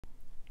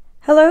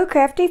Hello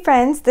crafty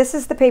friends, this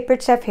is the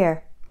Papered Chef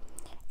here.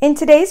 In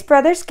today's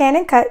Brother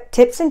ScanNCut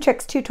Tips and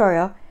Tricks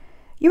tutorial,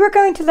 you are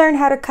going to learn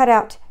how to cut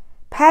out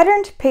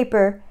patterned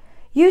paper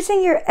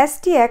using your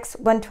SDX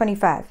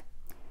 125.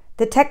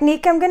 The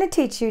technique I'm going to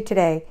teach you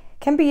today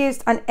can be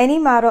used on any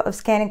model of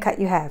ScanNCut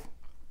you have.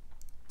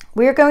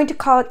 We are going to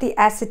call it the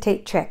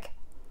Acetate Trick.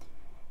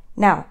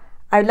 Now,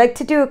 I'd like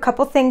to do a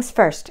couple things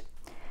first.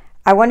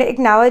 I want to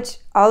acknowledge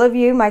all of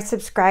you, my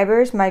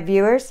subscribers, my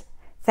viewers.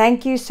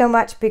 Thank you so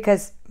much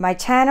because my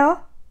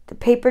channel, the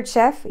Papered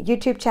Chef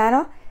YouTube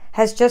channel,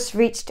 has just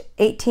reached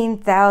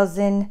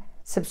 18,000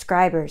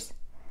 subscribers.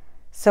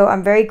 So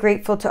I'm very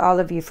grateful to all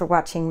of you for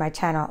watching my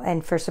channel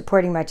and for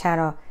supporting my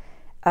channel,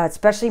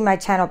 especially my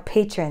channel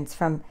patrons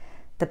from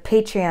the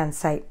Patreon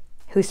site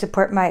who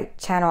support my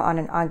channel on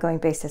an ongoing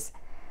basis.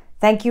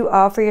 Thank you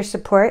all for your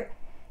support,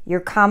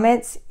 your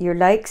comments, your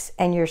likes,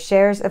 and your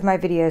shares of my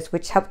videos,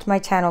 which helped my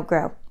channel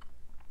grow.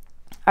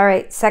 All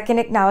right, second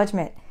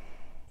acknowledgement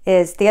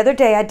is the other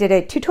day I did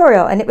a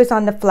tutorial and it was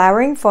on the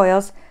Flowering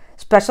Foils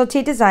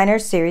Specialty Designer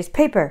Series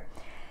paper.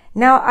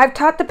 Now I've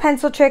taught the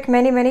pencil trick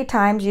many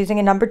times using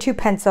a number 2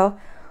 pencil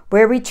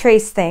where we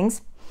trace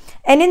things,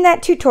 and in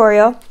that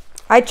tutorial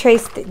I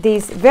traced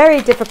these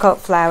very difficult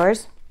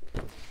flowers,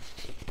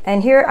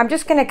 and here I'm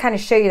just going to kind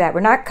of show you that.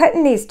 We're not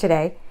cutting these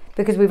today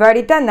because we've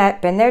already done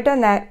that, been there, done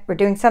that. We're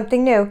doing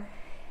something new.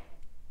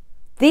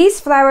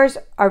 These flowers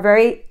are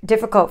very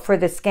difficult for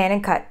the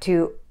ScanNCut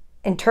to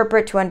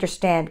interpret, to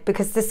understand,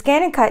 because the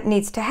ScanNCut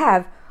needs to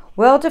have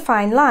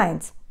well-defined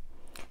lines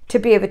to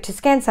be able to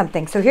scan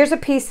something. So here's a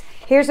piece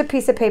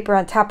of paper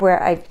on top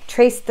where I've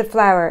traced the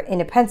flower in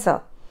a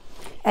pencil,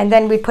 and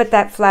then we put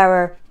that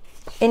flower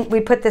in, we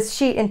put this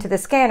sheet into the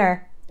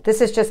scanner.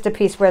 This is just a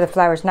piece where the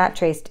flower is not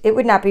traced. It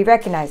would not be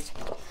recognized.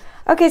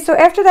 Okay, so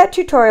after that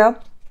tutorial,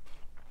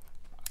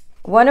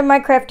 one of my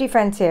crafty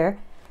friends here,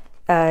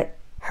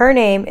 her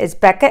name is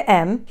Becca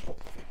M.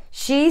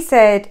 She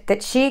said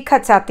that she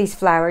cuts out these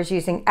flowers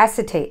using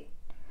acetate.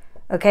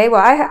 Okay,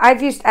 well,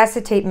 I've used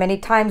acetate many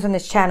times on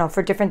this channel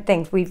for different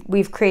things.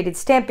 We've created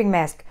stamping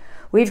mask.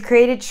 We've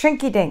created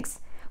shrinky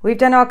dinks. We've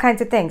done all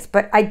kinds of things,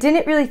 but I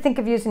didn't really think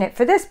of using it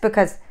for this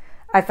because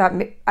I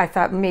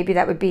thought maybe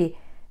that would be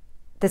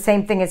the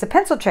same thing as a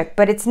pencil trick,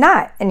 but it's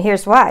not, and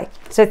here's why.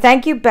 So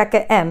thank you,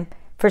 Becca M,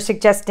 for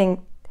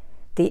suggesting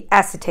the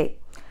acetate.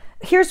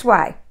 Here's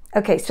why.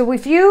 Okay, so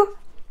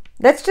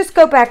let's just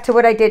go back to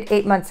what I did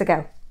 8 months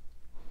ago.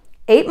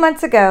 8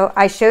 months ago,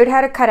 I showed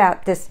how to cut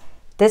out this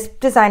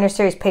designer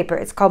series paper.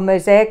 It's called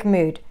Mosaic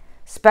Mood,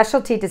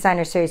 Specialty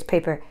Designer Series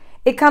paper.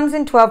 It comes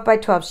in 12 by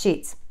 12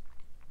 sheets.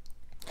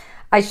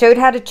 I showed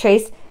how to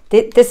trace.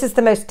 This is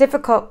the most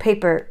difficult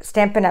paper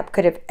Stampin' Up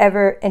could have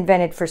ever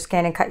invented for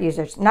ScanNCut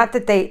users. Not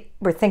that they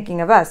were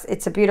thinking of us.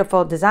 It's a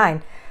beautiful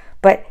design.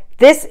 But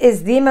this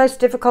is the most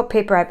difficult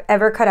paper I've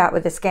ever cut out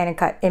with a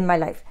ScanNCut in my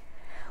life.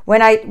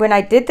 When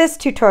I did this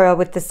tutorial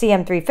with the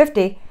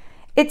CM350,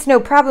 it's no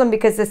problem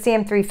because the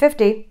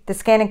CM350, the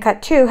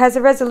ScanNCut 2, has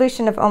a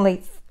resolution of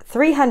only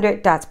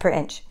 300 dots per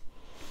inch.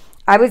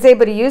 I was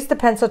able to use the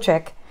pencil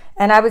trick,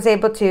 and I was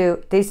able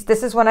to, this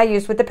is one I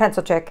used with the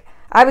pencil trick,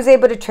 I was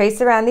able to trace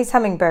around these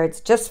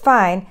hummingbirds just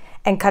fine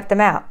and cut them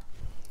out.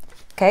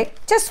 Okay,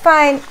 just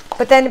fine,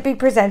 but then it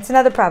presents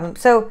another problem.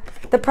 So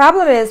the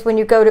problem is when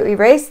you go to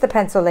erase the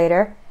pencil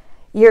later,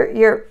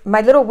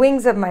 my little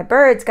wings of my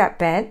birds got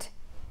bent,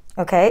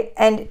 okay,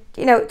 and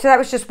so that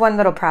was just one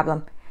little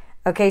problem.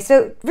 Okay,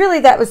 so really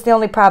that was the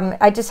only problem.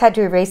 I just had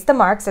to erase the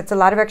marks. That's a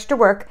lot of extra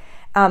work.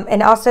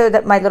 And also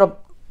that my little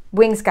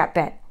wings got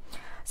bent.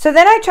 So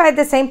then I tried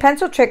the same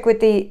pencil trick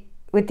with the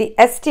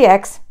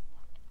SDX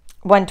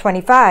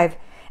 125.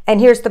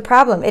 And here's the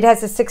problem. It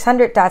has a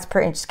 600 dots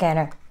per inch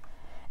scanner.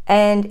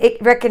 And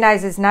it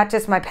recognizes not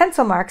just my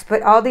pencil marks,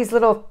 but all these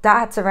little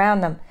dots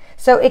around them.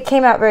 So it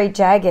came out very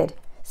jagged.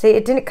 See,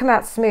 it didn't come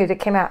out smooth. It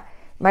came out,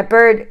 my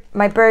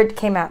bird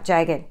came out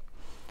jagged.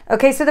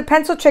 Okay, so the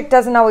pencil trick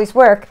doesn't always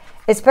work,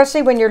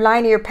 especially when you're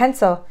lining your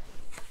pencil.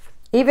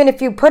 Even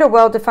if you put a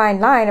well-defined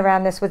line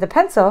around this with a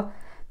pencil,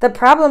 the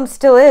problem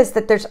still is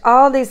that there's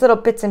all these little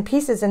bits and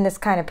pieces in this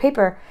kind of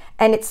paper,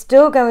 and it's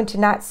still going to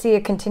not see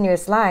a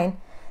continuous line.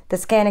 The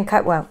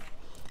ScanNCut won't.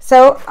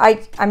 So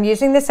I'm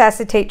using this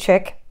acetate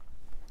trick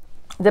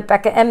that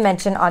Becca M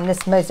mentioned on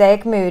this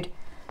Mosaic Mood.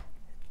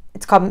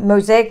 It's called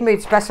Mosaic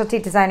Mood Specialty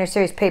Designer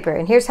Series paper,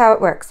 and here's how it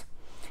works.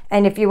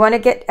 And if you want to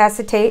get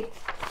acetate,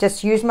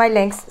 just use my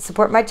links,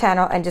 support my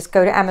channel, and just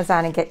go to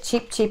Amazon and get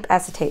cheap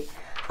acetate.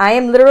 I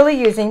am literally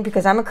using,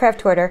 because I'm a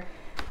craft hoarder,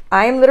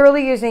 I am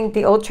literally using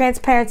the old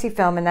transparency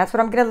film, and that's what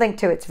I'm going to link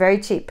to. It's very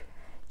cheap.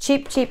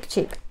 Cheap.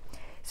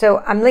 So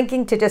I'm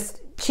linking to just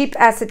cheap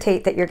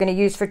acetate that you're going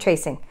to use for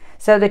tracing.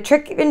 So the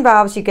trick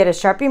involves you get a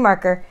Sharpie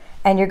marker,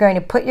 and you're going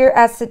to put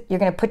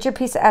your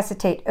piece of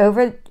acetate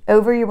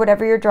over your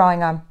whatever you're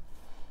drawing on,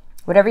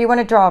 whatever you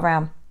want to draw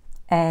around.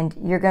 And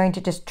you're going to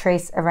just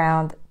trace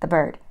around the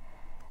bird.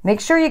 Make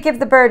sure you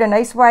give the bird a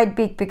nice wide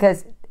beak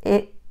because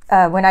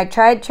when I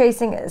tried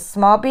tracing a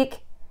small beak,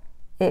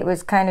 it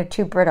was kind of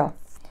too brittle.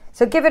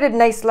 So give it a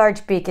nice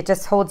large beak. It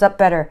just holds up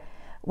better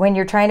when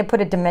you're trying to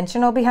put a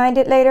dimensional behind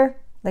it later,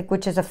 like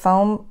which is a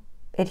foam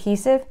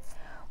adhesive,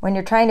 when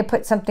you're trying to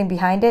put something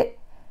behind it,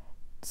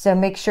 so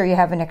make sure you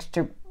have an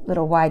extra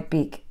little wide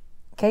beak.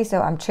 Okay,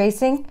 so I'm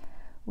tracing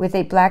with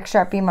a black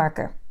Sharpie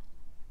marker.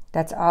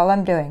 That's all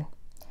I'm doing.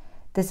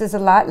 This is a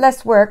lot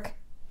less work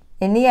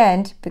in the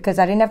end because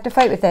I didn't have to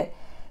fight with it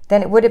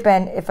than it would have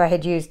been if I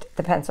had used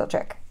the pencil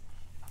trick.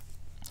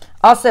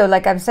 Also,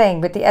 like I'm saying,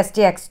 with the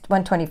SDX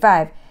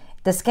 125,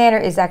 the scanner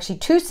is actually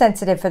too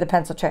sensitive for the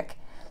pencil trick.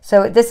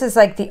 So this is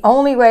like the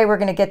only way we're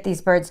going to get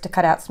these birds to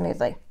cut out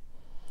smoothly.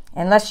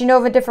 Unless you know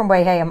of a different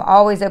way, hey, I'm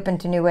always open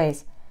to new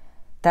ways.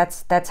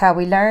 That's how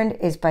we learned,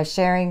 is by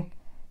sharing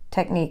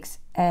techniques.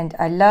 And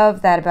I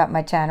love that about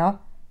my channel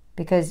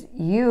because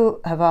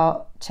you have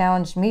all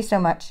challenged me so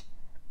much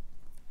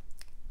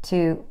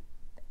to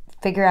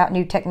figure out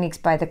new techniques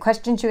by the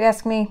questions you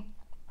ask me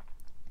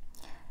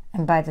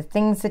and by the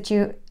things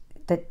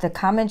that the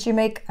comments you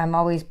make. I'm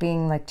always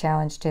being like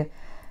challenged to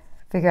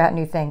figure out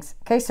new things.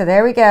 Okay, so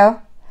there we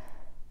go.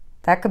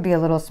 That could be a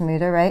little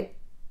smoother, right?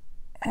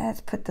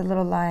 Let's put the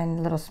little line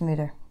a little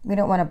smoother. We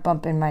don't want to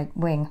bump in my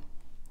wing.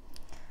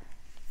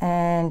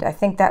 And I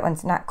think that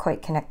one's not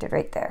quite connected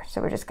right there.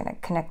 So we're just going to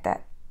connect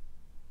that.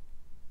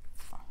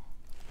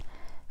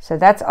 So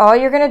that's all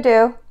you're going to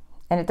do.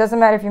 And it doesn't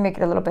matter if you make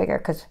it a little bigger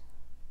because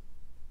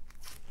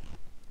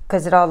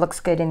it all looks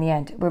good in the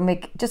end.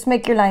 Just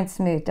make your lines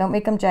smooth. Don't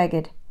make them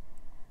jagged.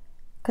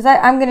 Because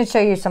I'm going to show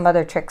you some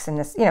other tricks in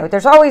this. You know,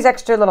 there's always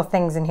extra little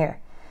things in here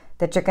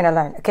that you're going to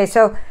learn. Okay,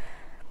 so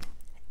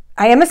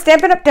I am a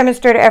Stampin' Up!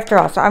 Demonstrator after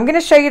all. So I'm going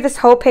to show you this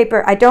whole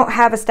paper. I don't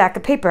have a stack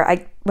of paper.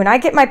 When I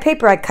get my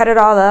paper, I cut it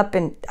all up,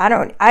 and I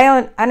don't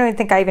even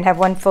think I even have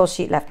one full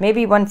sheet left.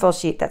 Maybe one full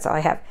sheet. That's all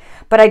I have.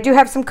 But I do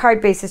have some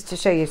card bases to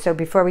show you. So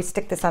before we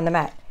stick this on the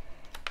mat.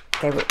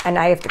 Okay, and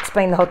I have to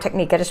explain the whole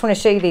technique. I just want to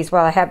show you these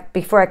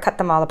before I cut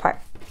them all apart,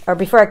 or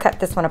before I cut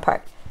this one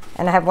apart.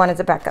 And I have one as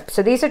a backup.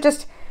 So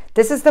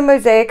this is the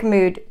Mosaic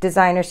Mood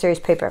Designer Series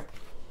paper.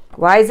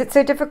 Why is it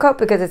so difficult?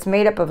 Because it's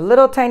made up of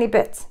little tiny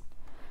bits.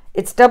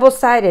 It's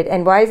double-sided.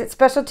 And why is it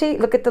specialty?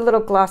 Look at the little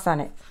gloss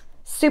on it.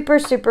 Super,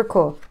 super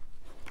cool.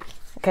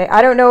 Okay,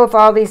 I don't know if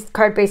all these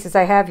card bases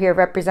I have here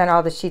represent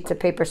all the sheets of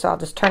paper, so I'll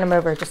just turn them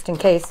over just in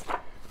case.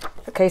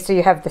 Okay, so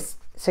you have this.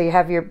 So you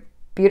have your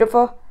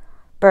beautiful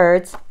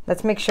birds.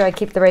 Let's make sure I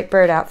keep the right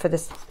bird out for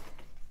this.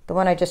 The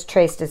one I just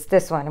traced is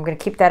this one. I'm going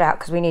to keep that out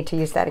because we need to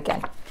use that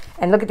again.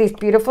 And look at these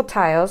beautiful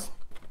tiles.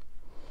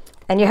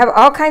 And you have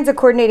all kinds of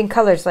coordinating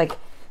colors like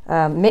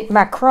mint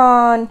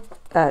macaron,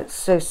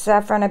 so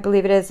saffron I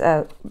believe it is,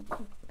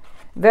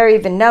 very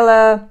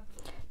vanilla,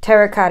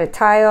 terracotta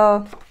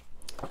tile,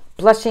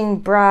 blushing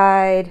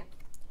bride,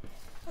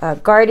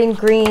 garden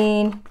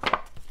green,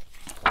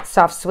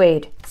 soft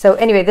suede. So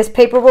anyway, this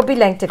paper will be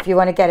linked if you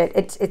want to get it.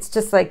 It's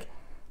just like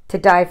to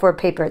die for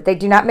paper. They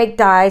do not make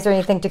dies or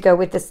anything to go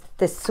with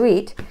this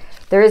suite.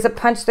 There is a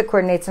punch that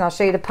coordinates, and I'll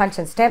show you the punch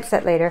and stamp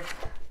set later.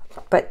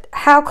 But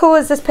how cool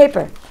is this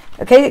paper?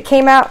 Okay, it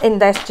came out in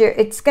last year.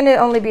 It's going to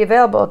only be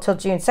available till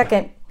June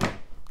 2nd.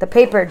 The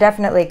paper,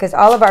 definitely, because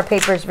all of our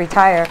papers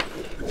retire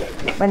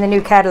when the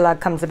new catalog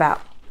comes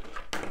about.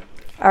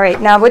 All right,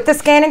 now with the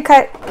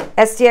ScanNCut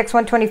SDX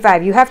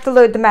 125, you have to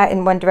load the mat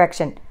in one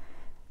direction.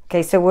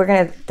 Okay, so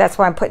that's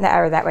why I'm putting the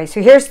arrow that way.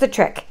 So here's the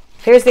trick.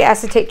 Here's the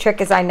acetate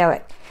trick as I know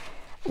it.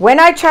 When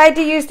I tried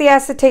to use the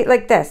acetate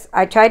like this,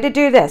 I tried to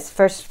do this.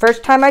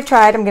 First time I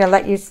tried, I'm going to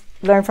let you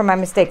learn from my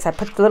mistakes. I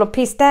put the little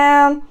piece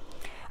down.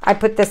 I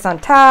put this on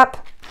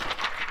top.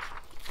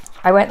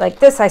 I went like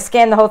this. I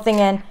scanned the whole thing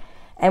in.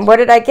 And what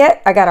did I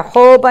get? I got a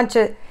whole bunch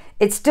of,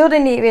 it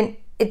didn't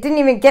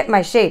even get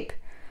my shape.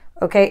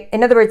 Okay,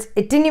 in other words,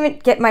 it didn't even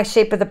get my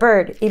shape of the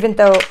bird, even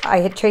though I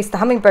had traced the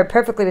hummingbird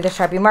perfectly with a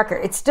Sharpie marker.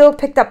 It still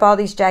picked up all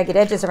these jagged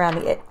edges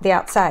around the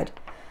outside.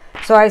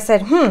 So I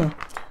said,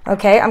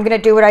 okay, I'm going to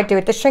do what I do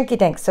with the shrinky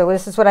dink. So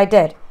this is what I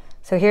did.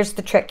 So here's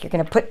the trick. You're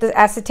going to put the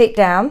acetate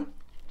down,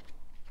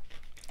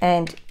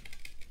 and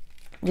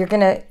you're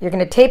going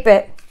to tape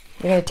it.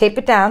 You're going to tape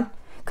it down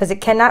because it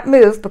cannot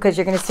move, because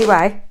you're going to see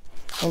why.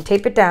 And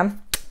tape it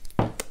down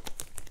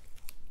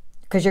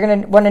because you're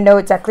going to want to know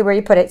exactly where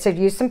you put it. So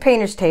use some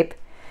painter's tape,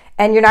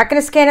 and you're not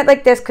going to scan it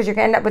like this because you're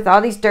going to end up with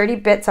all these dirty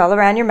bits all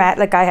around your mat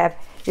like I have.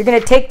 You're going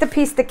to take the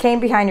piece that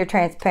came behind your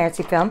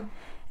transparency film,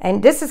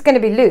 and this is going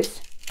to be loose.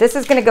 This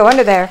is going to go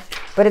under there,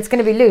 but it's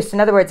going to be loose. In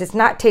other words, it's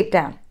not taped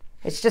down.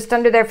 It's just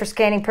under there for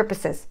scanning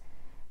purposes.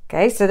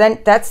 Okay, so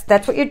then that's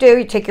what you do.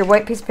 You take your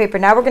white piece of paper.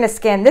 Now we're going to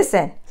scan this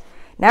in.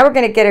 Now we're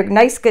going to get a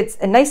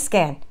nice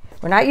scan.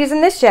 We're not using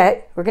this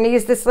yet. We're going to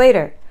use this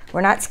later. We're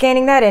not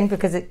scanning that in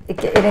because it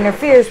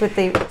interferes with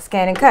the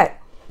ScanNCut.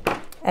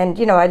 And,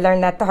 you know, I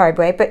learned that the hard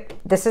way, but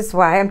this is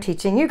why I'm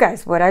teaching you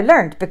guys what I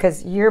learned,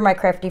 because you're my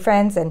crafty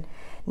friends, and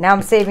now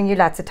I'm saving you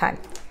lots of time.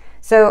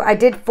 So I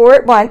did 4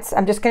 at once.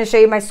 I'm just going to show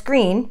you my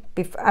screen.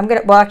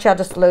 Well, actually, I'll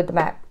just load the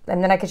map,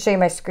 and then I can show you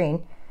my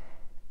screen.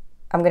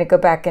 I'm going to go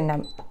back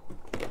and,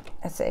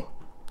 let's see.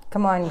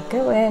 Come on,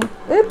 go in.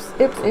 Oops.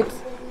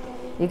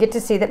 You get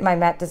to see that my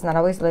mat does not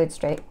always load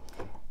straight.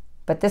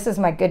 But this is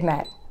my good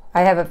mat.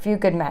 I have a few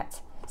good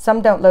mats.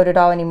 Some don't load at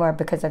all anymore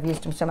because I've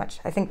used them so much.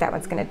 I think that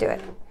one's going to do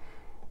it.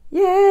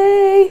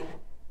 Yay!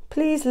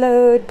 Please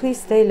load.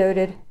 Please stay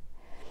loaded.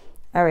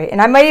 All right,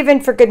 and I might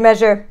even, for good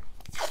measure,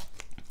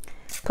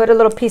 put a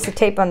little piece of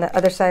tape on the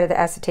other side of the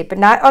acetate, but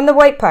not on the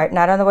white part,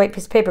 not on the white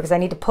piece of paper, because I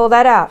need to pull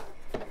that out.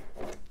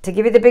 To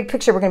give you the big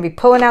picture, we're going to be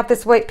pulling out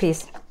this white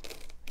piece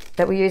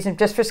that we use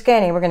just for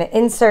scanning. We're going to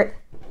insert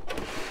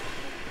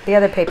the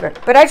other paper.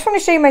 But I just want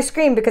to show you my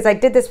screen because I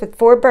did this with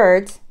 4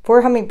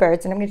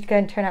 hummingbirds, and I'm going to go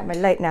ahead and turn out my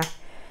light now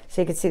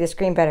so you can see the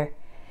screen better.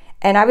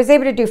 And I was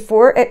able to do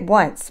 4 at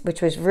once,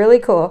 which was really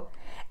cool.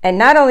 And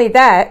not only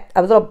that,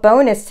 a little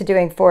bonus to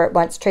doing 4 at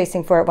once,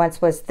 tracing 4 at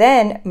once, was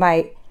then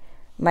my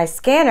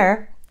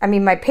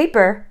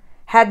paper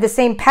had the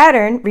same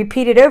pattern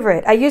repeated over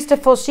it. I used a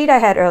full sheet I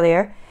had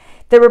earlier.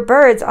 There were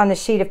birds on the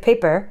sheet of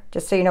paper,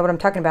 just so you know what I'm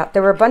talking about.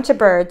 There were a bunch of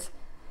birds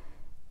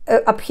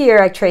up here.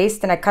 I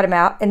traced and I cut them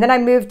out, and then I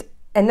moved,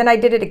 and then I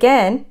did it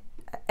again,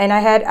 and I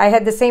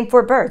had the same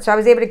 4 birds. So I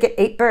was able to get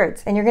 8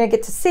 birds, and you're going to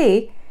get to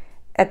see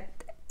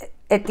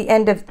at the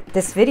end of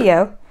this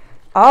video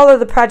all of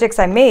the projects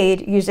I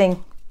made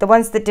using the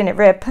ones that didn't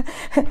rip.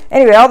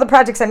 Anyway, all the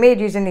projects I made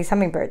using these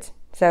hummingbirds.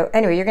 So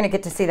anyway, you're going to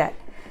get to see that.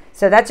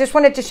 So that just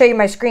wanted to show you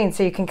my screen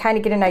so you can kind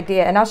of get an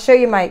idea, and I'll show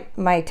you my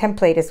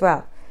template as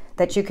well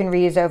that you can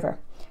reuse over.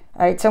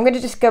 All right, so I'm going to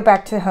just go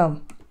back to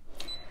home.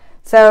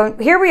 So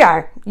here we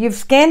are. You've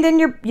scanned in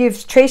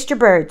you've traced your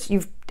birds.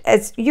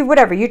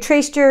 You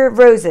traced your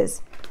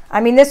roses.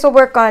 I mean, this will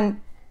work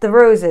on the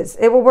roses.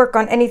 It will work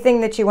on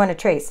anything that you want to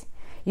trace.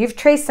 You've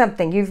traced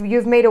something.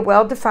 You've made a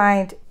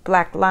well-defined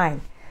black line.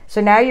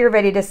 So now you're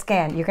ready to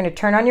scan. You're going to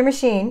turn on your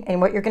machine,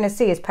 and what you're going to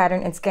see is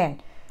pattern and scan.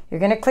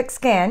 You're going to click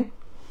scan,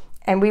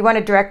 and we want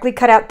to directly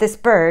cut out this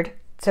bird,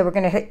 so we're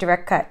going to hit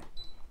direct cut.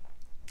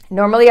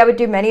 Normally I would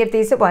do many of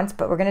these at once,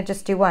 but we're going to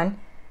just do one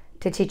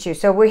to teach you.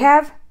 So we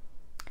have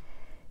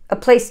a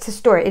place to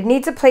store it. It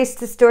needs a place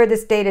to store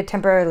this data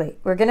temporarily.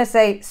 We're going to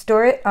say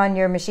store it on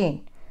your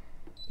machine.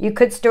 You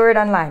could store it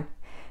online.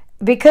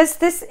 Because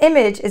this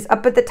image is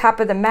up at the top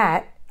of the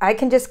mat, I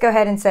can just go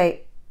ahead and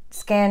say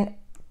scan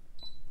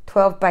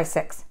 12 by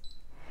 6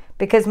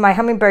 because my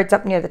hummingbird's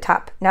up near the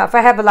top. Now if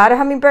I have a lot of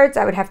hummingbirds,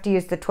 I would have to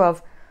use the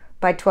 12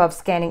 by 12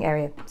 scanning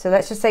area. So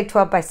let's just say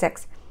 12 by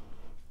 6.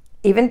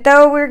 Even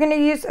though we're going to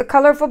use a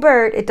colorful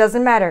bird, it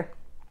doesn't matter.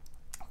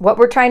 What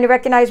we're trying to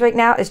recognize right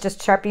now is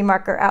just Sharpie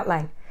Marker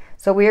outline.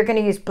 So we are going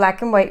to use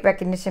black and white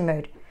recognition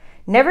mode.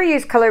 Never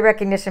use color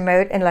recognition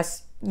mode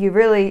unless you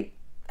really,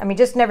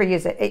 just never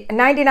use it.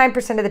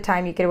 99% of the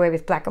time you get away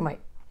with black and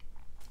white.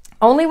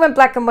 Only when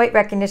black and white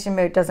recognition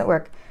mode doesn't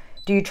work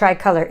do you try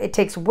color. It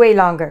takes way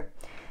longer.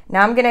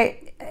 Now I'm going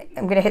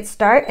to hit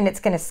start, and it's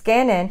going to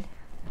scan in.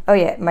 Oh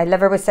yeah, my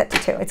lever was set to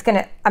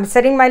 2. I'm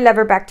setting my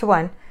lever back to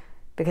 1.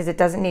 Because it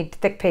doesn't need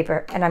thick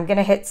paper, and I'm going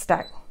to hit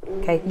start.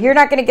 Okay, you're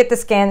not going to get the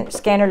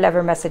scanner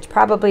lever message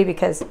probably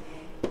because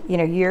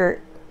your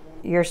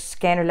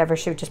scanner lever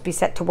should just be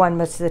set to 1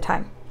 most of the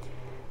time.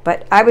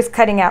 But I was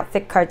cutting out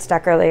thick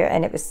cardstock earlier,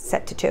 and it was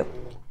set to 2.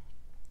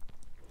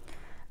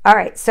 All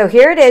right, so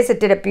here it is. It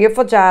did a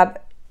beautiful job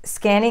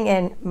scanning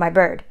in my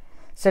bird.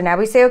 So now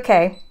we say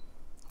okay,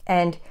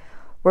 and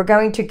we're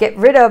going to get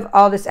rid of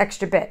all this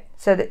extra bit.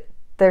 So that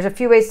there's a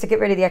few ways to get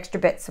rid of the extra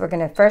bits. So we're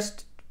going to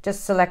first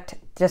just select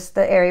just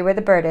the area where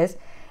the bird is,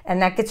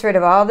 and that gets rid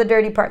of all the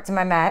dirty parts of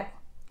my mat,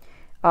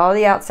 all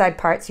the outside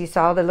parts. You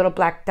saw the little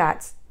black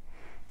dots.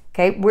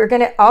 Okay, we're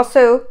going to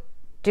also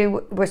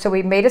so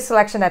we made a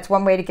selection. That's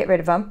one way to get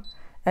rid of them.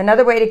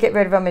 Another way to get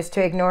rid of them is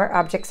to ignore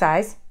object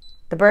size.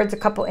 The bird's a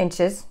couple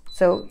inches,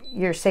 so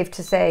you're safe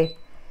to say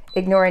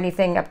ignore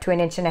anything up to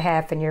 1.5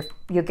 inches, and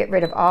you'll get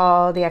rid of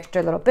all the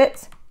extra little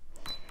bits.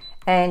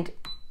 And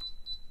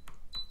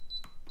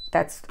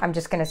I'm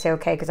just going to say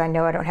okay because I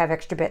know I don't have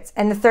extra bits.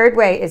 And the third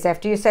way is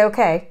after you say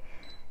okay,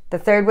 the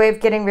third way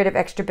of getting rid of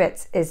extra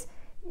bits is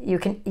you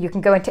can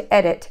go into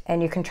edit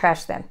and you can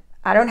trash them.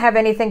 I don't have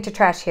anything to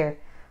trash here,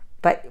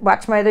 but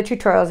watch my other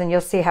tutorials and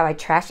you'll see how I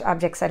trash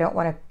objects I don't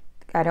want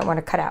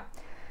to cut out.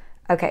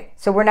 Okay,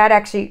 so we're not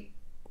actually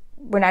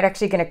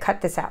going to cut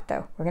this out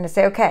though. We're going to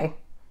say okay.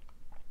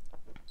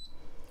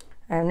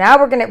 And now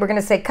we're going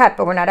to say cut,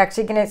 but we're not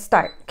actually going to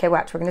start. Okay,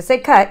 watch. We're going to say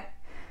cut.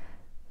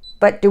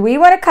 But do we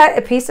want to cut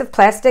a piece of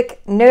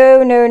plastic?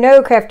 No, no,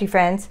 no, crafty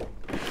friends.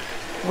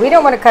 We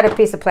don't want to cut a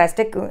piece of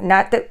plastic,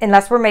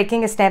 unless we're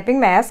making a stamping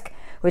mask,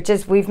 which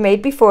we've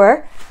made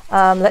before.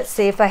 Let's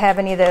see if I have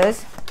any of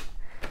those.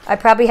 I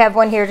probably have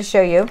one here to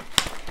show you.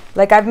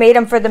 Like I've made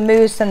them for the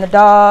moose and the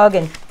dog,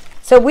 and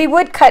so we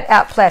would cut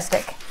out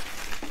plastic.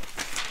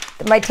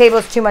 My table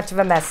is too much of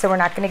a mess, so we're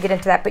not going to get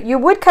into that. But you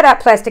would cut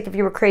out plastic if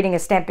you were creating a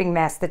stamping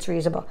mask that's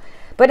reusable.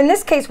 But in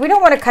this case, we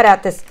don't want to cut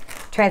out this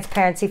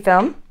transparency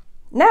film.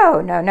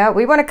 No, no, no.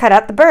 We want to cut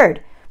out the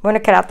bird. We want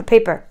to cut out the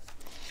paper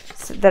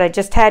that I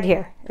just had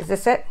here. Is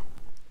this it?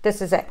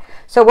 This is it.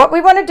 So what we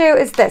want to do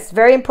is this.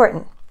 Very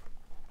important.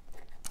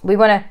 We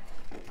want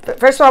to,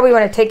 first of all, we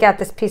want to take out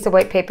this piece of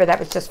white paper that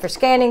was just for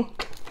scanning.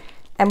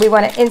 And we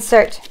want to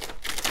insert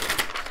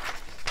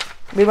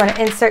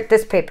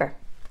this paper.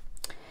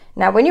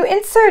 Now when you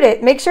insert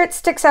it, make sure it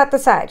sticks out the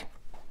side.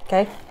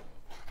 okay?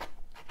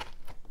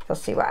 You'll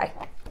see why.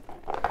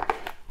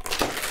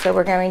 So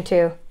we're going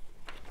to,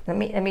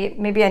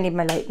 maybe I need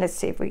my light. Let's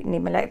see if we need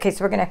my light. Okay,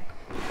 so we're gonna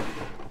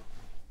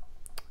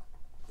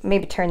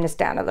maybe turn this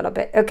down a little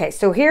bit. Okay,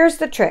 so here's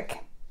the trick.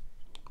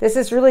 This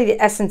is really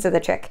the essence of the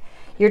trick.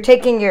 You're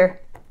taking your,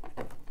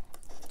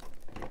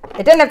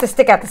 it doesn't have to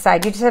stick out the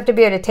side. You just have to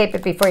be able to tape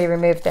it before you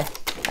remove the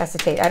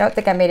acetate. I don't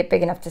think I made it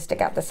big enough to stick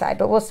out the side,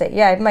 but we'll see.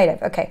 Yeah, I might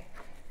have. Okay,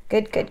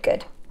 good, good,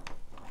 good.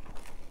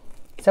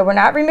 So we're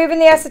not removing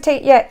the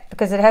acetate yet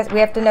because we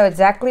have to know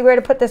exactly where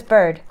to put this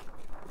bird.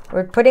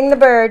 We're putting the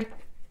bird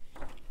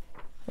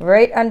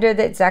right under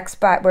the exact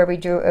spot where we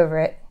drew over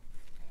it.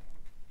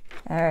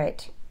 All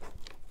right.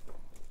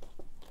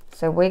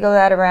 So wiggle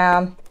that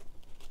around.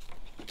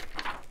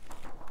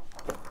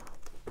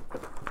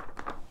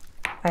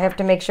 I have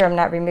to make sure I'm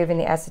not removing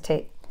the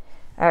acetate.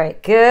 All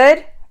right,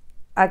 good.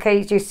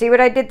 Okay, do you see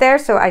what I did there?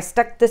 So I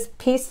stuck this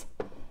piece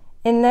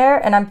in there,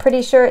 and I'm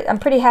pretty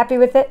happy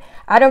with it.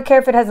 I don't care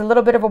if it has a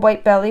little bit of a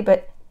white belly,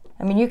 but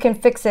I mean, you can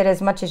fix it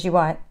as much as you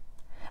want.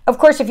 Of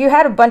course, if you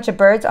had a bunch of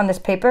birds on this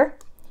paper,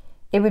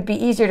 it would be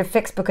easier to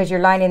fix because you're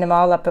lining them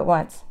all up at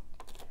once.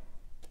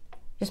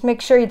 Just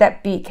make sure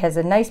that beak has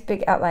a nice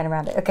big outline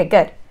around it. Okay,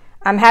 good.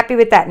 I'm happy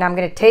with that. Now I'm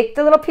going to take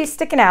the little piece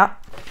sticking out.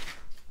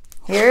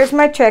 Here's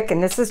my trick,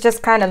 and this is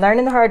just kind of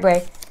learning the hard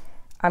way.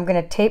 I'm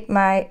going to tape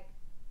my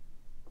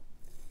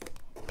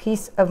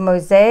piece of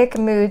Mosaic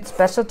Mood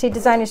Specialty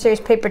Designer Series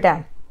paper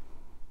down.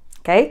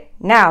 Okay,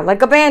 now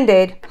like a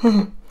band-aid,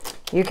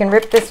 you can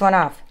rip this one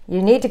off.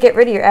 You need to get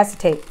rid of your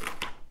acetate.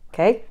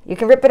 Okay, you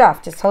can rip it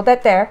off. Just hold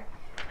that there.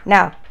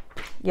 Now,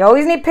 you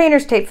always need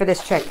painter's tape for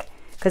this trick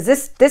because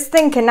this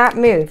thing cannot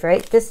move,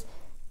 right? This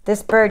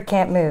bird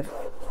can't move.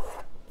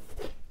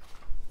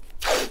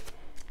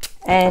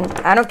 And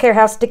I don't care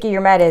how sticky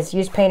your mat is,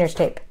 use painter's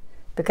tape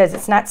because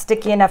it's not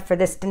sticky enough for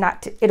this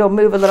to it'll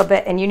move a little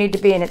bit and you need to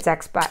be in its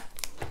exact spot.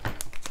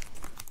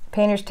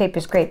 Painter's tape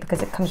is great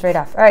because it comes right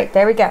off. All right,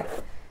 there we go.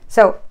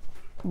 So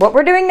what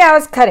we're doing now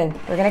is cutting.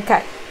 We're gonna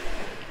cut.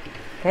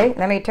 Okay,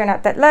 let me turn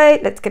out that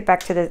light. Let's get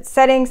back to the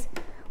settings.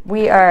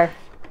 We are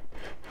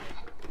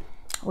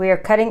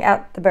cutting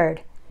out the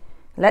bird.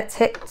 Let's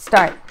hit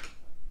start.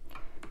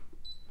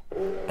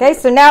 Okay,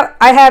 so now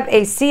I have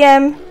a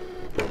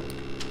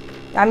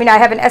I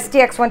have an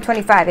SDX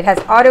 125. It has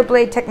auto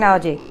blade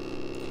technology.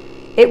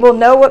 It will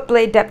know what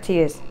blade depth to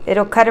use.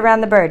 It'll cut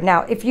around the bird.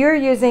 Now, if you're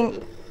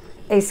using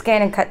a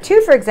ScanNCut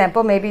 2, for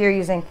example, maybe you're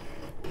using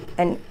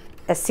a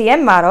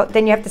CM model,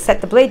 then you have to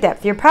set the blade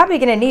depth. You're probably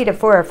going to need a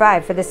 4 or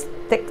 5 for this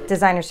thick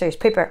designer series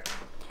paper.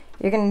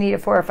 You're going to need a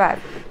 4 or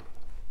 5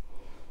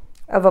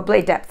 of a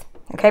blade depth,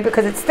 okay?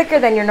 Because it's thicker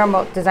than your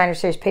normal designer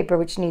series paper,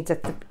 which needs a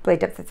blade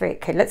depth of 3.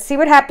 Okay, let's see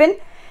what happened.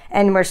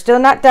 And we're still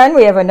not done.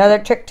 We have another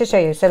trick to show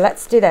you. So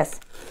let's do this.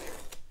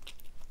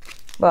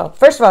 Well,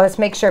 first of all, let's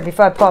make sure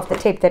before I pull off the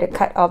tape that it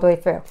cut all the way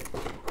through.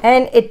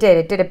 And it did.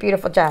 It did a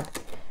beautiful job.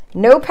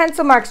 No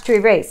pencil marks to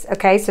erase.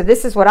 Okay, so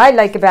this is what I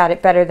like about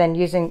it better than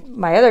using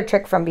my other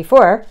trick from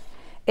before,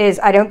 is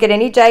I don't get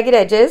any jagged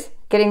edges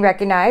getting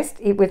recognized.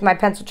 With my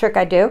pencil trick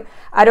I do.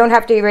 I don't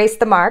have to erase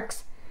the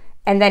marks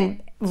and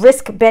then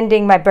risk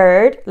bending my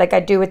bird like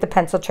I do with the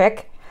pencil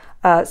trick.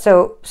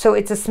 So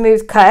it's a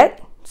smooth cut.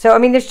 So, I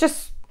mean,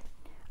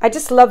 I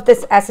just love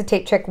this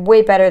acetate trick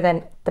way better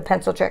than the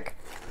pencil trick.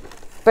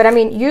 But I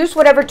mean, use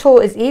whatever tool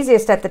is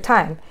easiest at the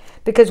time,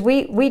 because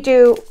we're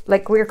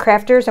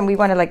crafters and we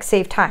want to like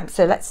save time.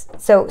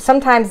 So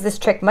sometimes this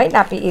trick might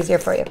not be easier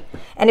for you.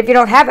 And if you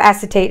don't have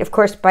acetate, of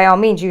course, by all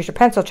means, use your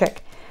pencil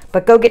trick.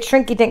 But go get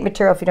Shrinky Dink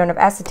material if you don't have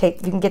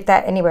acetate. You can get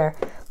that anywhere.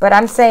 But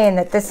I'm saying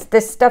that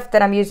this stuff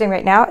that I'm using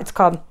right now, it's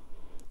called,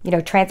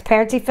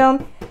 transparency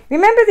film.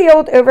 Remember the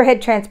old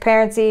overhead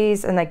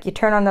transparencies and like you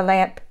turn on the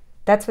lamp?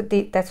 That's what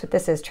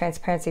this is,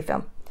 transparency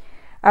film.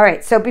 All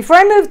right, so before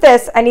I move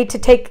this,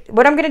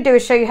 what I'm going to do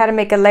is show you how to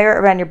make a layer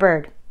around your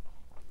bird.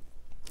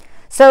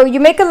 So you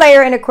make a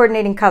layer in a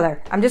coordinating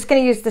color. I'm just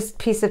going to use this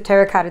piece of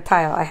terracotta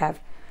tile I have.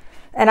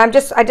 And I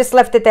just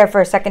left it there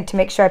for a second to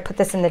make sure I put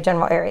this in the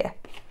general area.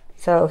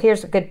 So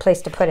here's a good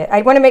place to put it.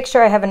 I want to make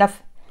sure I have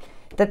enough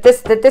that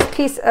this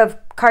piece of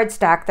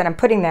cardstock that I'm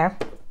putting there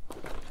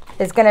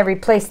is going to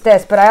replace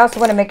this, but I also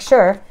want to make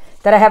sure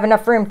that I have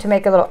enough room to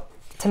make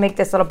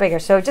this a little bigger.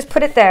 So just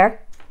put it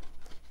there.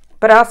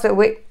 But also,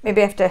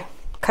 maybe I have to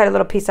cut a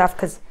little piece off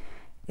because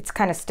it's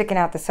kind of sticking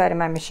out the side of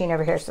my machine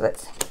over here. So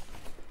let's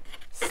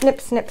snip,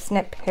 snip,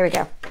 snip. Here we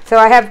go. So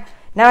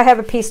now I have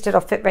a piece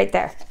that'll fit right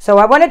there. So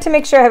I wanted to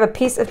make sure I have a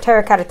piece of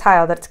terracotta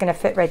tile that's going to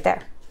fit right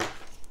there.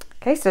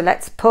 Okay, so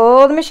let's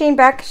pull the machine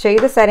back, show you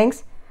the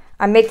settings.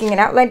 I'm making an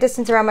outline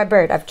distance around my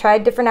bird. I've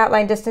tried different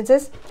outline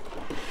distances,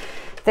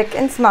 thick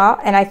and small,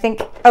 and I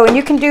think, and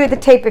you can do the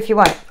tape if you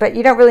want, but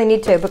you don't really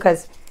need to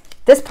because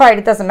this part,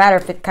 it doesn't matter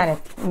if it kind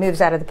of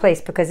moves out of the place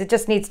because it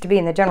just needs to be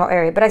in the general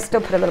area, but I still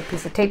put a little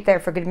piece of tape there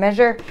for good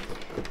measure.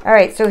 All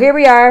right, so here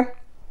we are.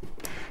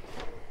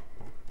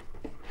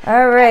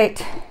 All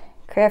right,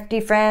 crafty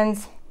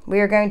friends, we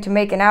are going to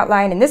make an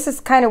outline, and this is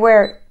kind of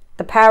where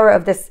the power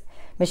of this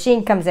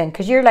machine comes in,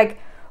 because you're like,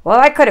 well,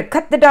 I could have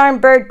cut the darn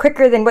bird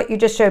quicker than what you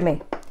just showed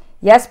me.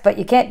 Yes, but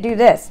you can't do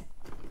this.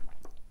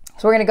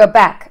 So we're going to go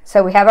back.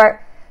 So we have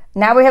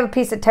now we have a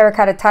piece of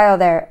terracotta tile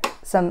there,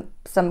 some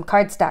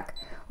cardstock.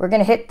 We're going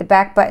to hit the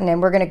back button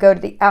and we're going to go to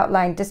the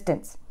outline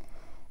distance.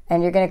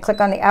 And you're going to click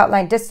on the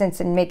outline distance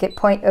and make it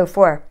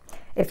 0.04.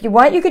 If you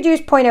want, you could use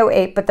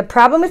 0.08, but the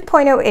problem with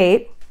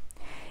 0.08,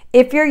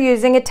 if you're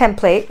using a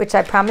template, which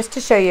I promised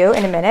to show you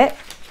in a minute,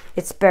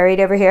 it's buried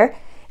over here.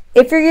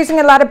 If you're using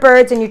a lot of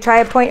birds and you try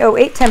a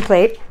 0.08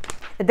 template,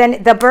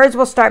 then the birds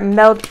will start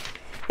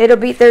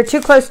they're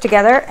too close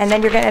together, and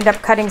then you're going to end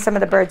up cutting some of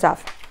the birds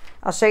off.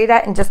 I'll show you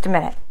that in just a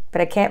minute,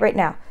 but I can't right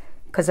now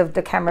because of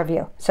the camera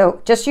view.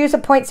 So just use a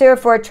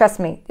 0.04, trust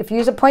me. If you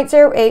use a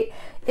 0.08,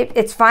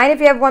 it's fine if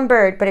you have one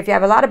bird, but if you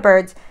have a lot of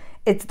birds,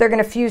 they're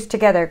going to fuse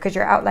together because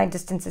your outline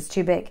distance is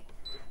too big.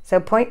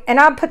 So and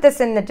I'll put this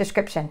in the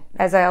description,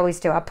 as I always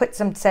do. I'll put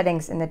some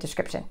settings in the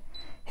description.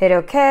 Hit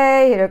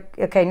OK,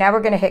 OK. Now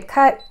we're going to hit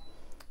cut.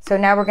 So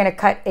now we're going to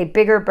cut a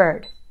bigger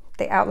bird,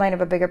 the outline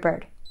of a bigger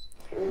bird.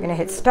 We're going to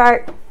hit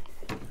start,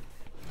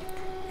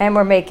 and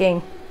we're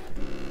making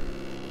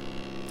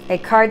a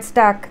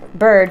cardstock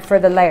bird for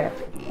the layer.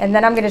 And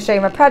then I'm going to show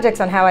you my projects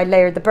on how I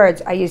layered the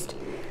birds. I used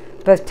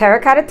both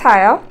terracotta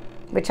tile,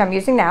 which I'm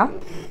using now,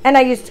 and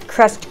I used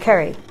crushed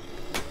curry.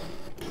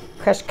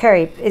 Crushed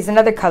curry is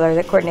another color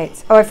that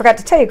coordinates. Oh, I forgot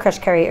to tell you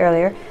crushed curry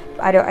earlier,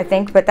 I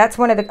think, but that's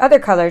one of the other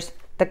colors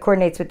that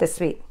coordinates with this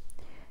suite.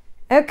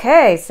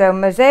 Okay, so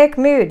Mosaic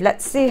Mood.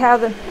 Let's see how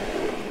the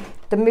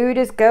mood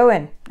is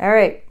going. All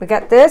right, we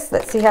got this.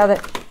 Let's see how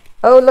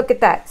oh, look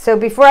at that. So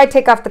before I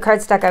take off the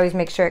cardstock, I always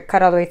make sure it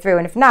cut all the way through,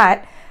 and if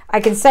not, I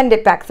can send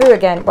it back through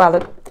again while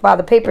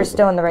the paper is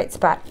still in the right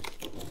spot.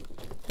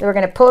 So we're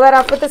going to pull that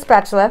off with a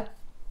spatula.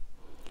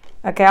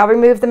 Okay, I'll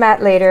remove the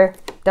mat later.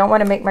 Don't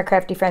want to make my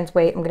crafty friends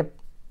wait. I'm going to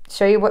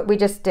show you what we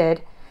just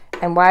did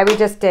and why we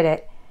just did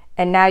it.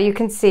 And now you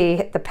can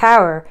see the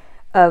power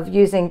of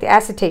using the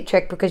acetate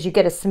trick, because you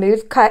get a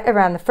smooth cut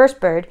around the first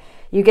bird,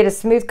 you get a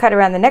smooth cut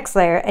around the next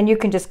layer, and you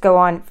can just go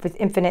on with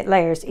infinite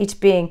layers,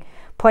 each being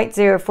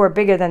 0.04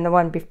 bigger than the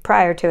one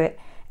prior to it,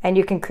 and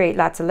you can create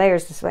lots of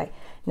layers this way.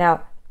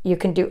 Now, you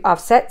can do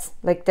offsets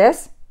like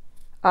this,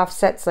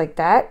 offsets like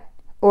that,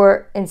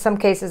 or in some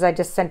cases I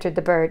just centered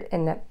the bird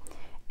in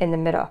the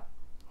middle.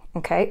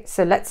 Okay,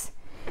 so let's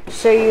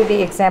show you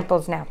the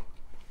examples now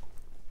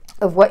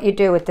of what you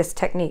do with this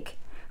technique,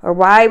 or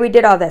why we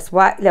did all this.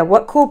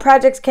 What cool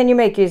projects can you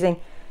make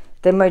using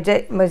the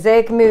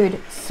Mosaic Mood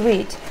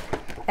suite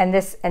and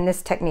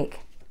this technique.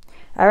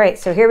 All right,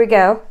 so here we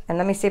go, and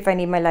let me see if I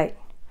need my light.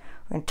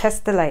 We're going to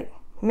test the light.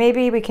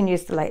 Maybe we can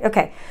use the light.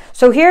 Okay,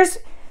 so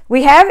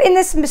we have in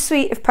this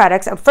suite of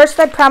products, first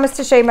I promised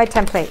to show you my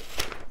template.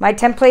 My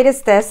template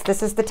is this.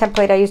 This is the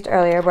template I used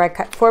earlier where I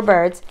cut 4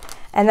 birds,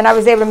 and then I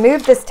was able to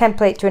move this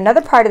template to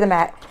another part of the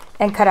mat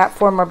and cut out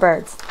 4 more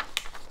birds.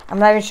 I'm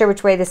not even sure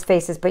which way this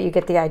faces, but you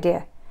get the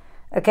idea.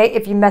 Okay,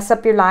 if you mess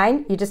up your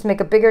line, you just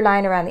make a bigger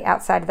line around the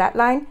outside of that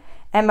line,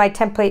 and my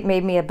template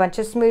made me a bunch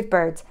of smooth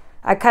birds.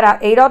 I cut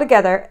out 8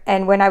 altogether,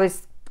 and when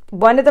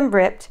one of them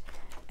ripped,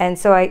 and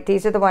so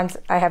these are the ones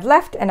I have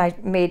left, and I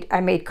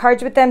made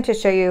cards with them to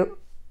show you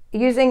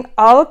using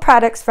all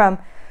products from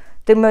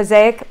the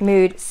Mosaic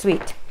Mood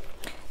suite.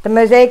 The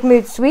Mosaic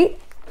Mood suite,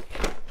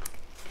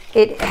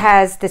 it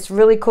has this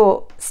really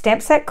cool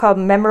stamp set called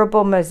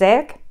Memorable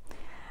Mosaic,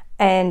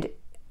 and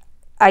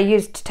I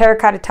used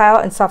terracotta tile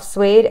and soft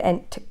suede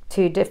and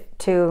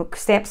to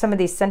stamp some of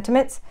these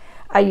sentiments.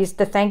 I used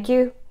the thank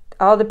you,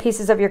 all the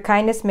pieces of your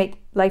kindness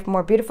make life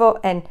more beautiful,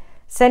 and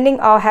sending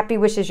all happy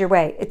wishes your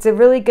way. It's a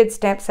really good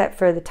stamp set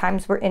for the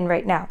times we're in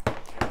right now.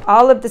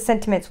 All of the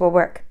sentiments will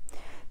work.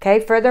 Okay,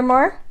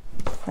 furthermore,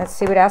 let's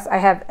see what else. I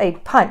have a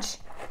punch.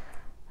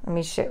 Let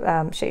me show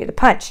you the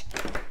punch.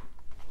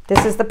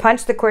 This is the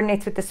punch that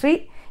coordinates with the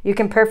suite. You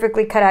can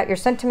perfectly cut out your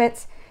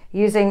sentiments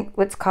using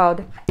what's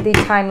called the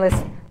timeless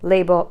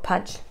label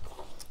punch.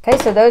 Okay,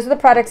 so those are the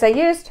products I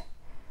used.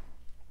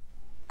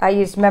 I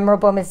used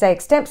Memorable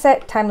Mosaic Stamp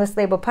Set, Timeless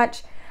Label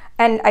Punch,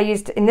 and I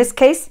used, in this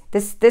case,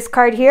 this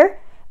card here,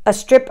 a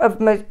strip of,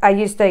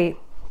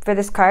 for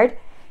this card,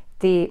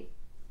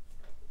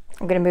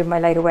 I'm going to move my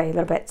light away a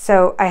little bit.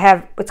 So I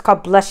have what's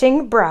called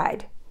Blushing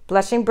Bride.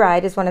 Blushing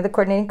Bride is one of the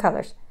coordinating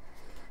colors.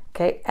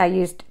 Okay, I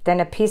used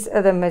then a piece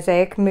of the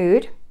Mosaic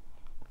Mood.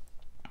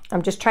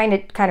 I'm just trying to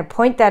kind of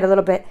point that a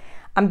little bit.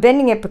 I'm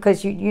bending it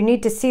because you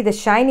need to see the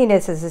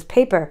shininess of this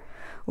paper.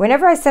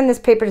 Whenever I send this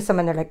paper to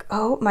someone, they're like,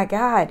 oh my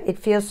God, it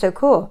feels so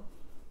cool.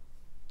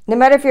 No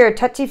matter if you're a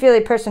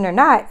touchy-feely person or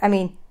not, I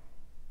mean,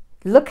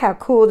 look how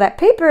cool that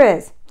paper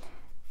is.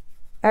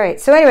 All right,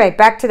 so anyway,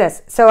 back to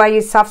this. So I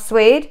use soft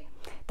suede.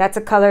 That's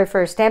a color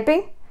for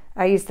stamping.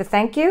 I use the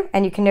thank you,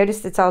 and you can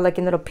notice it's all like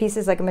in little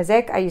pieces like a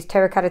mosaic. I use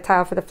terracotta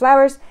tile for the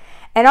flowers.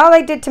 And all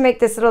I did to make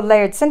this little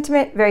layered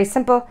sentiment, very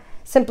simple,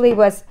 simply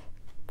was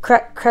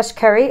crushed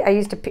curry.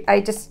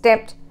 I just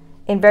stamped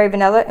in very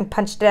vanilla and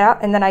punched it out,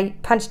 and then I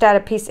punched out a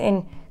piece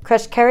in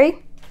crushed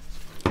curry,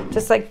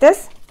 just like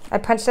this. I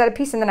punched out a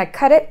piece and then I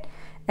cut it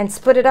and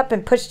split it up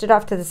and pushed it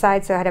off to the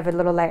side so I'd have a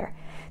little layer.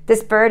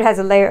 this bird has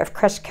a layer of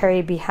crushed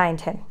curry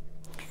behind him.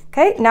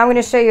 Okay, now I'm going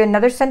to show you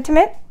another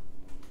sentiment.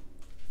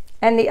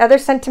 And the other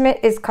sentiment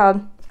is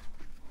called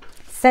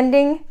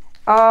Sending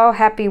All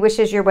Happy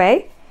Wishes Your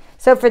Way.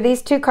 So for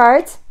these two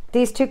cards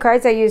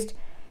I used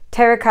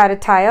terracotta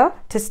tile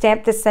to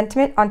stamp this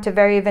sentiment onto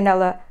very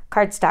vanilla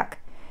cardstock.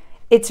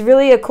 It's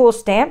really a cool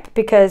stamp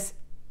because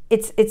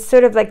it's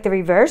sort of like the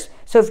reverse.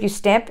 So if you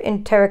stamp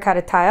in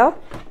terracotta tile,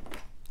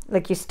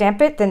 like you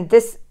stamp it, then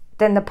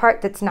the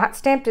part that's not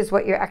stamped is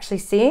what you're actually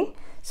seeing.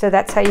 So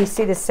that's how you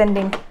see the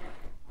Sending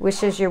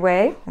Wishes Your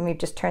Way. Let me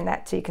just turn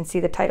that so you can see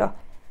the title.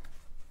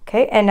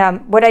 Okay,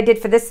 and what I did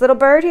for this little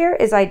bird here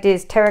is I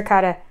did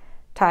terracotta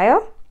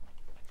tile.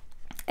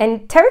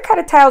 And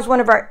terracotta tile is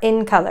one of our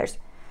in colors.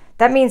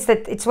 That means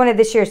that it's one of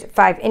this year's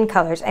 5 in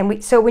colors.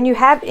 And so when you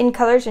have in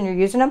colors and you're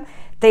using them,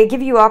 they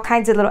give you all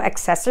kinds of little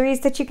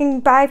accessories that you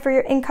can buy for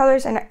your in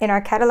colors in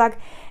our catalog.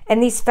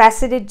 And these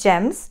faceted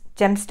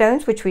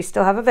gemstones, which we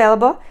still have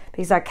available,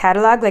 because our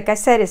catalog, like I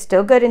said, is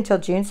still good until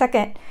June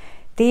 2nd.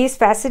 These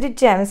faceted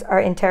gems are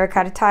in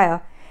terracotta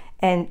tile,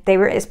 and they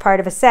were as part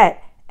of a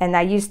set. And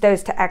I used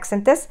those to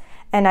accent this.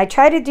 And I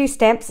tried to do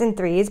stamps in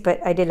 3s, but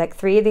I did like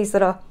 3 of these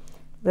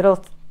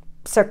little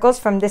circles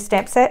from this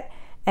stamp set.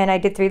 And I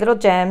did 3 little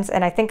gems,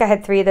 and I think I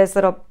had 3 of those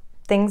little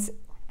things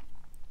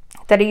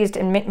that I used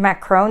in mint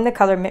macaron, the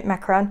color mint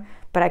macaron,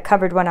 but I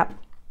covered one up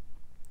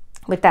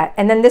with that.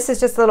 And then this is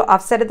just a little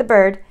offset of the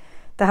bird,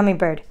 the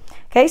hummingbird.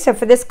 Okay, so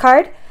for this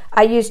card,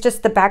 I used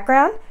just the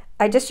background.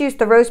 I just used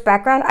the rose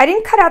background. I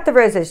didn't cut out the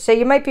roses, so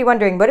you might be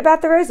wondering, what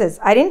about the roses?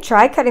 I didn't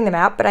try cutting them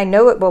out, but I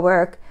know it will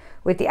work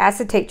with the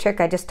acetate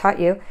trick I just taught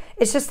you.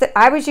 It's just that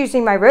I was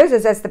using my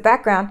roses as the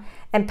background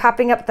and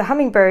popping up the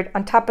hummingbird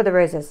on top of the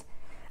roses.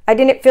 I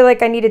didn't feel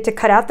like I needed to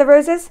cut out the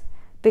roses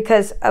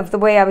because of the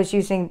way I was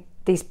using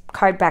these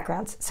card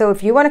backgrounds. So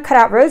if you want to cut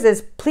out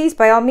roses, please,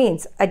 by all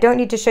means. I don't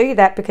need to show you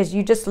that because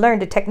you just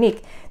learned a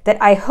technique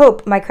that I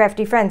hope my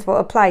crafty friends will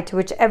apply to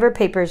whichever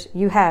papers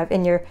you have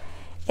in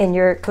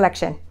your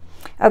collection.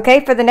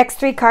 Okay, for the next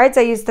 3 cards,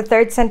 I used the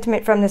 3rd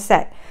sentiment from the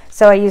set.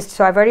 So I've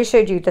already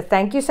showed you the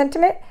thank you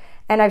sentiment,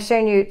 and I've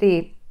shown you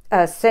the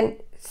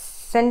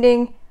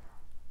sending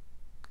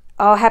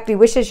all happy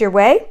wishes your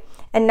way.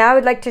 And now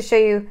I'd like to show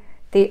you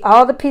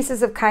all the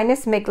pieces of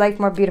kindness make life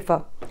more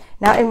beautiful.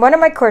 Now, in one of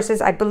my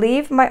courses, I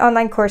believe my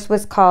online course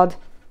was called,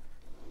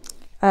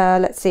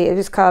 let's see, it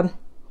was called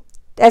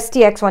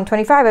SDX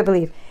 125, I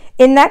believe.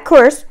 In that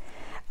course,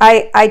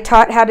 I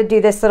taught how to do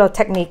this little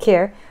technique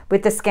here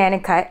with the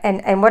ScanNCut.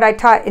 And what I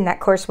taught in that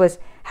course was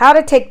how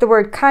to take the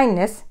word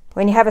kindness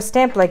when you have a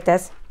stamp like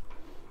this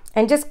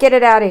and just get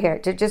it out of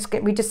here.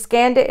 We just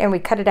scanned it and we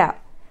cut it out.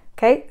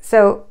 Okay,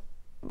 so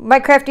my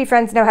crafty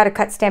friends know how to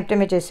cut stamped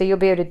images, so you'll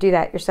be able to do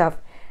that yourself.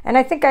 And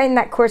I think in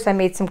that course I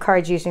made some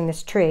cards using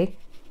this tree.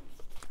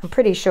 I'm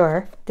pretty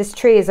sure. This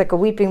tree is like a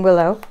weeping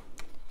willow.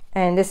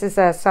 And this is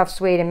a soft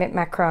suede and mint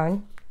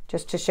macaron,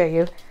 just to show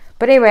you.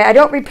 But anyway, I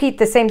don't repeat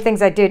the same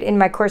things I did in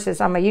my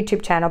courses on my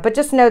YouTube channel, but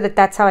just know that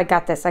that's how I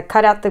got this. I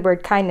cut out the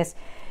word kindness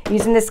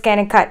using the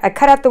ScanNCut. I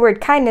cut out the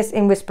word kindness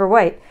in Whisper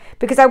White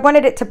because I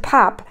wanted it to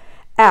pop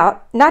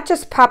out, not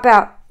just pop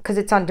out because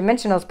it's on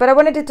dimensionals, but I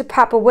wanted it to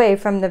pop away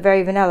from the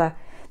Very Vanilla.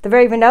 The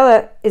Very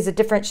Vanilla is a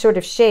different sort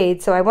of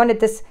shade, so I wanted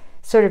this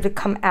sort of to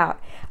come out.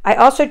 I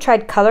also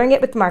tried coloring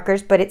it with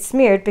markers, but it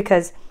smeared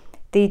because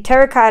the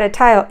terracotta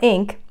tile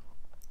ink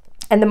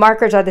and the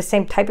markers are the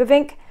same type of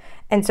ink,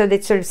 and so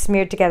they sort of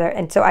smeared together.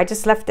 And so I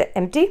just left it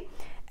empty,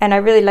 and I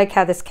really like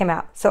how this came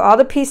out. So all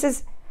the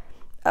pieces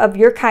of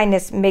your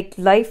kindness make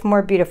life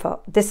more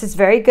beautiful. This is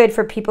very good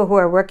for people who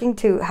are working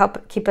to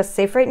help keep us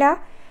safe right now.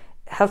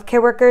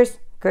 Healthcare workers,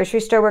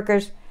 grocery store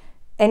workers,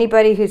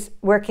 anybody who's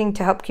working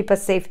to help keep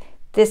us safe.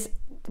 This,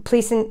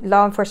 police and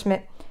law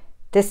enforcement,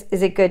 this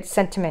is a good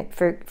sentiment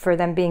for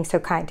them being so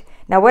kind.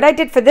 Now what I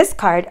did for this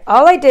card,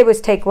 all I did was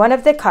take one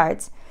of the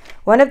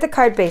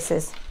card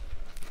bases,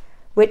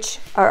 which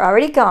are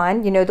already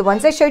gone, you know, the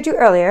ones I showed you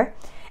earlier.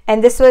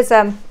 And this was,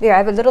 here, I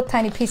have a little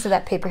tiny piece of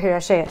that paper here, I'll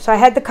show you. So I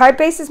had the card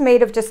bases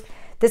made of just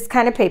this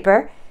kind of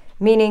paper,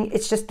 meaning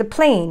it's just the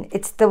plain.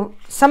 It's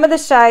some of the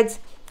sides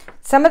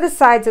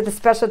of the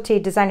Specialty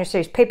Designer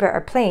Series paper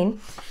are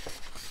plain,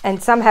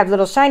 and some have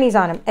little shinies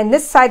on them. And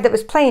this side that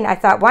was plain, I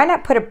thought, why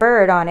not put a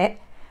bird on it?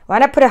 Why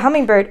not put a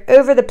hummingbird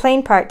over the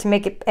plain part to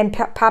make it and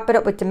pop it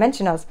up with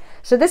dimensionals?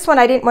 So this one,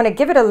 I didn't want to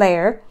give it a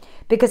layer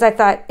because I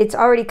thought it's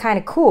already kind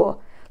of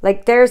cool.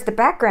 Like there's the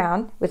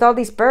background with all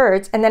these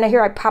birds, and then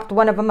here I popped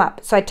one of them up.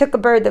 So I took a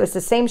bird that was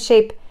the same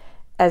shape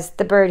as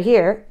the bird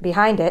here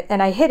behind it,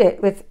 and I hit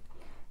it with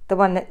the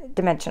one that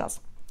dimensionals.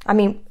 I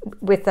mean,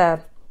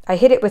 I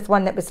hit it with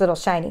one that was a little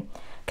shiny.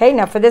 Okay,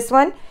 now for this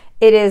one,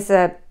 it is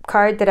a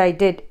card that I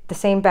did the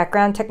same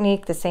background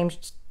technique, the same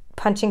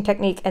punching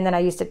technique, and then I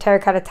used a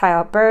terracotta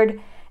tile bird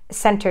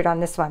centered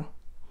on this one.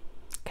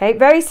 Okay,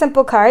 very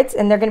simple cards,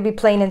 and they're going to be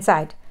plain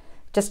inside,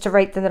 just to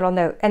write the little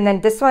note. And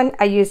then this one,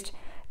 I used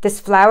this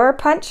flower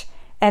punch,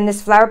 and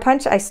this flower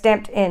punch I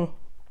stamped in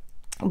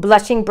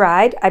Blushing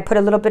Bride. I put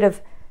a little bit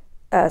of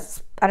I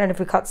don't know if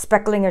we call it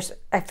speckling or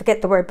I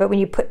forget the word, but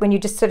when you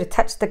just sort of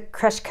touch the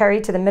crushed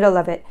curry to the middle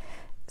of it,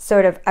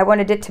 sort of, I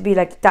wanted it to be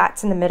like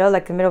dots in the middle,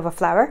 like the middle of a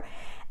flower.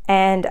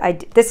 And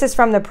this is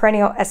from the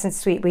Perennial Essence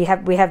Suite. We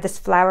have this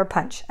flower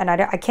punch, and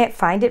I can't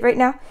find it right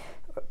now,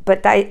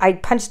 but I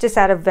punched this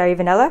out of Very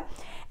Vanilla.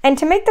 And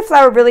to make the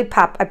flower really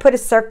pop, I put a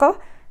circle.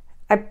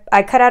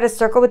 I cut out a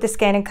circle with the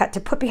ScanNCut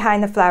to put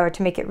behind the flower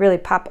to make it really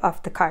pop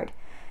off the card.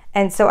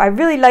 And so I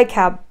really like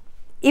how,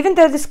 even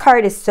though this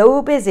card is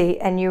so busy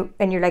and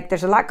you're like,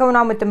 there's a lot going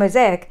on with the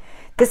mosaic,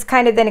 this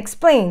kind of then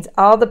explains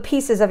all the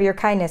pieces of your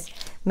kindness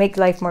make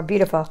life more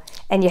beautiful.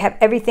 And you have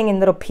everything in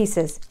little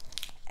pieces.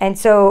 And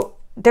so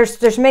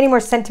there's many more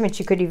sentiments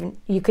you could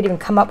even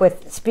come up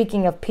with,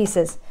 speaking of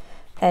pieces.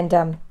 And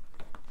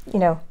you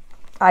know,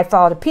 I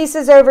fall to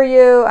pieces over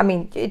you. I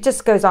mean, it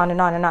just goes on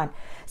and on and on.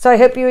 So I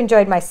hope you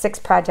enjoyed my 6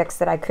 projects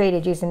that I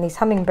created using these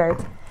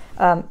hummingbirds.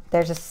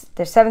 There's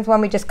 7th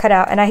one we just cut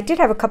out, and I did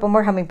have a couple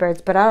more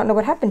hummingbirds, but I don't know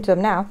what happened to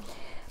them now.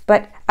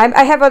 But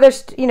I have other,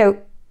 you know,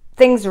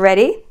 things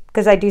ready,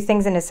 because I do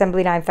things in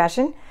assembly line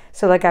fashion.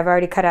 So like, I've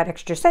already cut out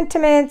extra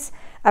sentiments.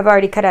 I've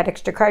already cut out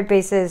extra card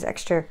bases,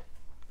 extra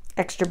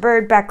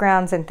bird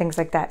backgrounds, and things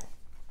like that.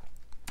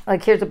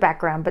 Like, here's a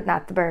background, but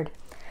not the bird.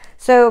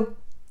 So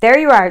there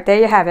you are. There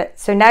you have it.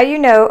 So now you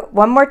know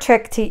one more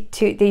trick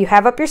that you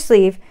have up your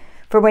sleeve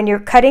for when you're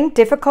cutting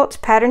difficult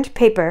patterned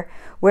paper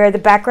where the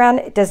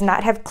background does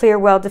not have clear,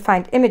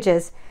 well-defined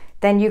images.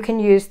 Then you can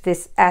use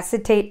this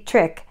acetate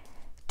trick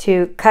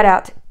to cut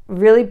out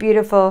really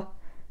beautiful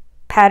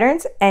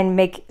patterns and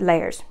make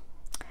layers.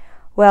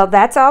 Well,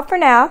 that's all for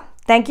now.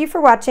 Thank you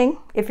for watching.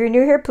 If you're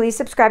new here, please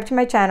subscribe to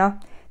my channel.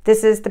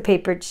 This is The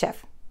Papered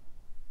Chef.